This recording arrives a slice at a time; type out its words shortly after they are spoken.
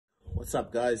What's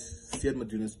up guys, Siad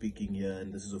Maduna speaking here,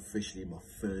 and this is officially my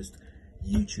first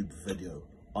YouTube video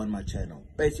on my channel.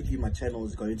 Basically my channel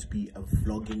is going to be a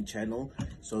vlogging channel.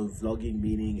 So vlogging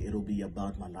meaning it'll be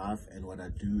about my life and what I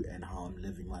do and how I'm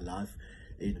living my life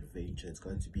in adventure. It's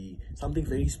going to be something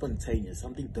very spontaneous,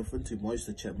 something different to most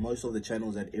of the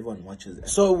channels that everyone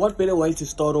watches. So what better way to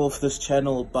start off this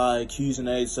channel by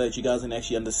Q&A so that you guys can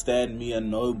actually understand me and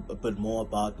know a bit more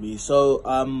about me. So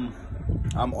I'm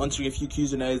answering a few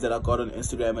Q&As that I got on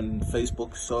Instagram and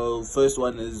Facebook. So first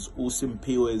one is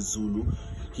Usimpiwe Zulu.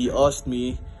 He asked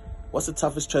me, what's the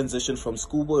toughest transition from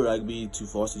schoolboy rugby to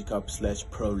varsity cup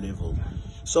 / pro level?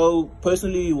 So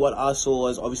personally, what I saw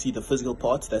was obviously the physical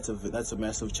part. That's a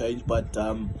massive change, but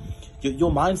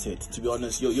your mindset, to be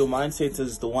honest, your mindset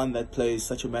is the one that plays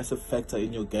such a massive factor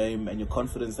in your game and your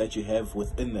confidence that you have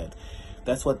within that.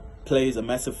 That's what plays a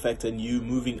massive factor in you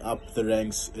moving up the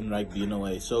ranks in rugby in a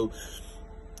way. So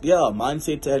yeah,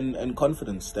 mindset and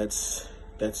confidence,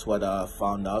 that's what I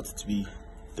found out to be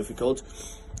difficult.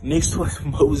 Next was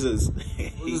Moses.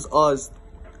 He asked,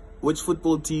 which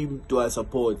football team do I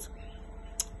support?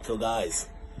 So guys,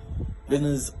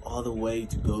 Gunners are the way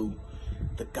to go.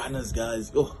 The Gunners,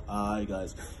 guys. Oh, alright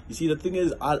guys, you see, the thing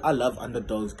is, I love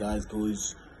underdogs, guys,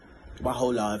 because my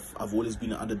whole life I've always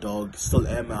been an underdog, still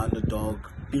am an underdog,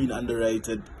 being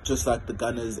underrated, just like the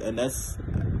Gunners,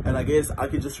 and I guess I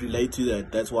can just relate to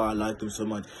that. That's why I like them so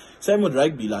much. Same with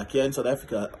rugby, like here in South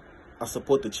Africa, I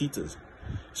support the Cheetahs.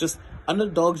 It's just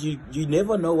underdogs, you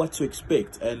never know what to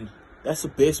expect, and that's the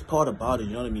best part about it,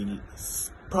 you know what I mean?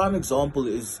 Prime example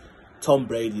is Tom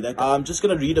Brady. I'm just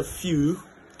gonna read a few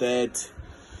that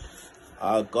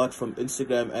I got from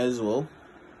Instagram as well.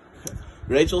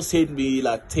 Rachel sent me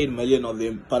like 10 million of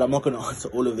them, but I'm not going to answer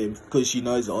all of them because she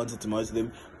knows the answer to most of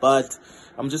them. But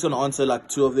I'm just going to answer like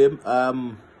 2 of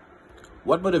them.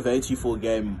 What motivates you for a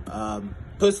game?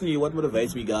 Personally, what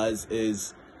motivates me, guys,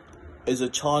 is a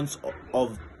chance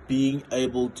of being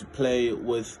able to play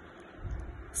with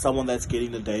someone that's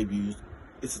getting the debut.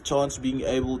 It's a chance of being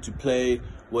able to play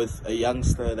with a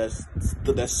youngster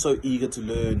that's so eager to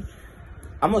learn.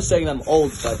 I'm not saying I'm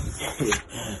old, but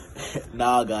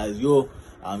nah guys,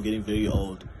 I'm getting very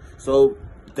old. So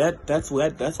that's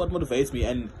what motivates me,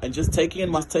 and just taking in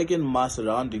my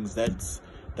surroundings,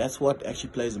 that's what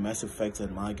actually plays a massive factor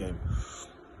in my game.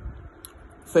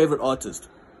 Favorite artist?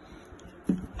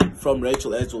 From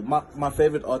Rachel as well. My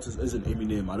favorite artist isn't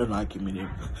Eminem. I don't like Eminem.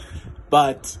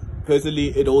 But personally,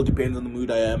 it all depends on the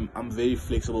mood I am. I'm a very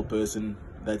flexible person.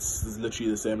 That's literally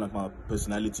the same like my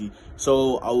personality.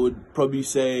 So I would probably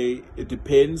say it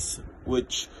depends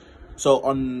which. So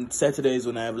on Saturdays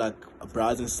when I have like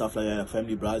brides and stuff like that, like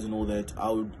family brides and all that, I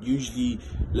would usually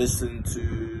listen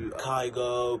to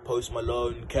Kygo, Post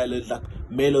Malone, Khaled, like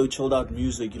mellow, chilled out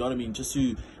music, you know what I mean? Just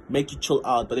to make you chill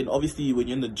out. But then obviously when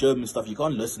you're in the gym and stuff, you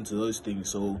can't listen to those things.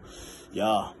 So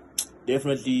yeah,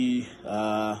 definitely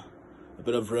a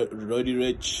bit of Roddy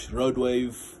Rich,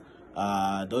 Roadwave,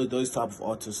 those type of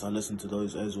artists, I listen to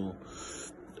those as well.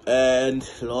 And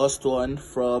last one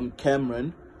from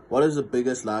Cameron. What is the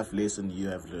biggest life lesson you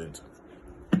have learned?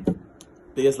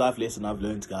 Biggest life lesson I've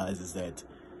learned, guys, is that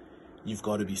you've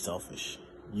got to be selfish.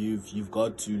 You've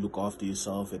got to look after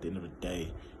yourself at the end of the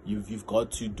day. You've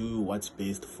got to do what's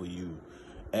best for you.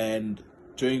 And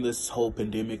during this whole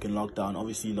pandemic and lockdown,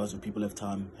 obviously lots of people had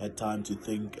time to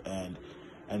think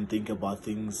and think about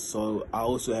things. So I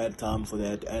also had time for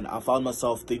that, and I found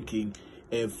myself thinking,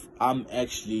 if I'm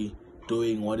actually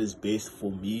doing what is best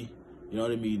for me, you know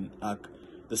what I mean? Like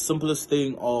the simplest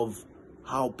thing of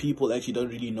how people actually don't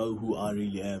really know who I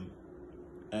really am.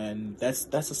 And that's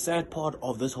a sad part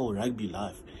of this whole rugby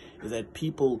life, is that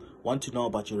people want to know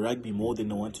about your rugby more than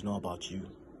they want to know about you.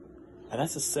 And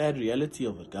that's a sad reality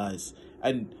of it, guys.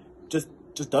 And just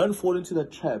don't fall into the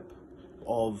trap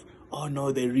of, oh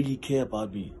no, they really care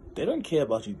about me. They don't care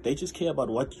about you. They just care about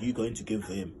what you're going to give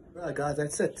them. Right guys,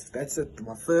 that's it.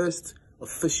 My first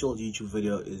official YouTube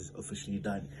video is officially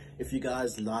done. If you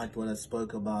guys liked what I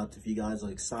spoke about, if you guys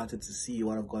are excited to see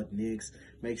what I've got next,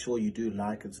 make sure you do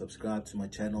like and subscribe to my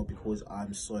channel, because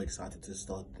I'm so excited to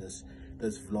start this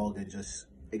vlog and just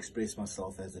express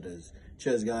myself as it is.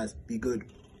 Cheers guys, be good.